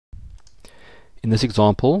In this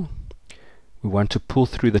example, we want to pull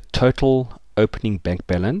through the total opening bank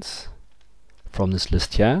balance from this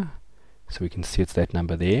list here. So we can see it's that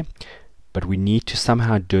number there. But we need to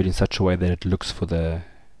somehow do it in such a way that it looks for the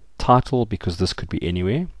title, because this could be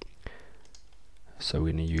anywhere. So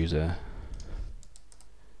we're going to use a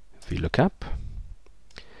VLOOKUP.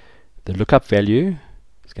 The lookup value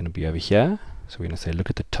is going to be over here. So we're going to say look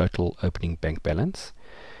at the total opening bank balance.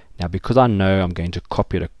 Now because I know I'm going to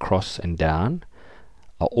copy it across and down,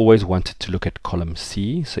 I always want it to look at column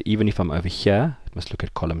C. So even if I'm over here, it must look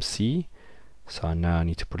at column C. So I know I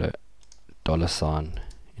need to put a $sign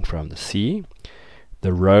in front of the C.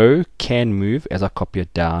 The row can move as I copy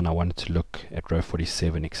it down. I want it to look at row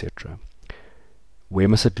 47, etc. Where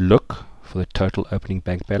must it look for the total opening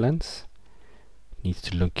bank balance? It needs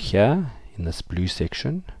to look here in this blue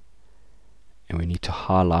section, and we need to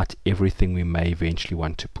highlight everything we may eventually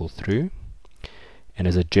want to pull through. And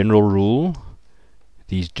as a general rule,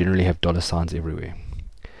 these generally have $signs everywhere.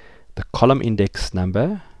 The column index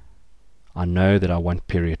number, I know that I want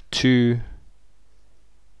period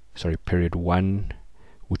 1,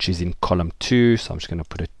 which is in column 2, so I'm just going to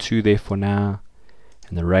put a 2 there for now.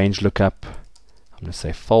 And the range lookup, I'm going to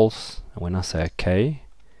say false, and when I say OK,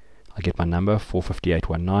 I get my number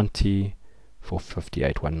 458,190,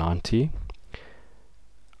 458,190.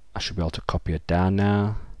 I should be able to copy it down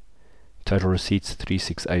now. Total receipts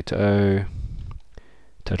 3680,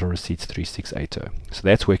 total receipts 3680. So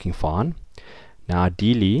that's working fine. Now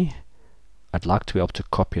ideally, I'd like to be able to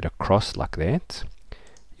copy it across like that.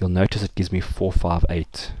 You'll notice it gives me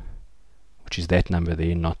 458, which is that number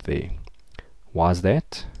there, not there. Why is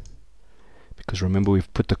that? Because remember,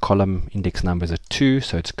 we've put the column index number as a 2,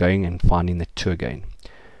 so it's going and finding the 2 again.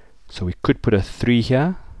 So we could put a 3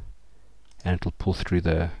 here, and it'll pull through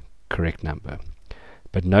the correct number.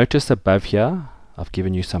 But notice above here, I've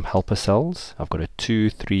given you some helper cells. I've got a 2,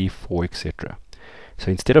 3, 4, etc.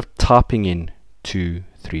 So instead of typing in 2,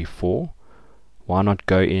 3, 4, why not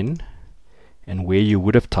go in and where you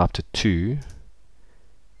would have typed a 2,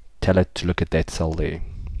 tell it to look at that cell there.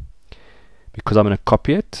 Because I'm going to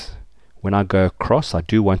copy it, when I go across, I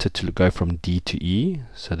do want it to go from D to E,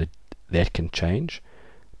 so that that can change.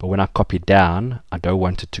 But when I copy down, I don't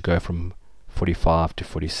want it to go from 45 to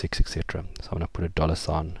 46, etc. So I'm going to put a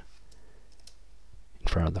 $sign in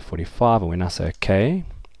front of the 45, and when I say OK,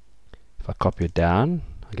 if I copy it down,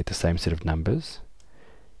 I get the same set of numbers.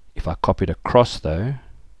 If I copy it across though,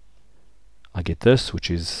 I get this,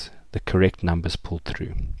 which is the correct numbers pulled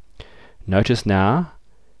through. Notice now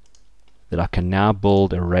that I can now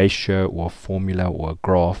build a ratio or a formula or a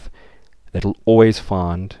graph that will always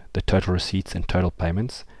find the total receipts and total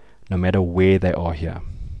payments no matter where they are here.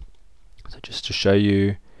 So just to show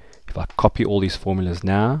you, if I copy all these formulas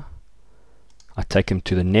now, I take them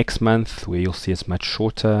to the next month where you'll see it's much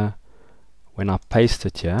shorter. When I paste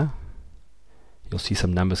it here, you'll see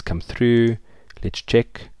some numbers come through. Let's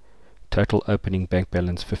check. Total opening bank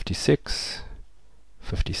balance 56,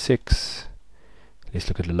 56. Let's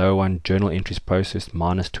look at the lower one. Journal entries processed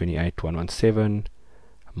minus 28,117,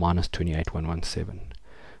 minus 28,117.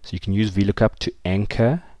 So you can use VLOOKUP to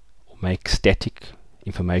anchor or make static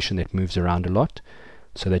information that moves around a lot,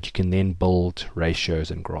 so that you can then build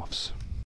ratios and graphs.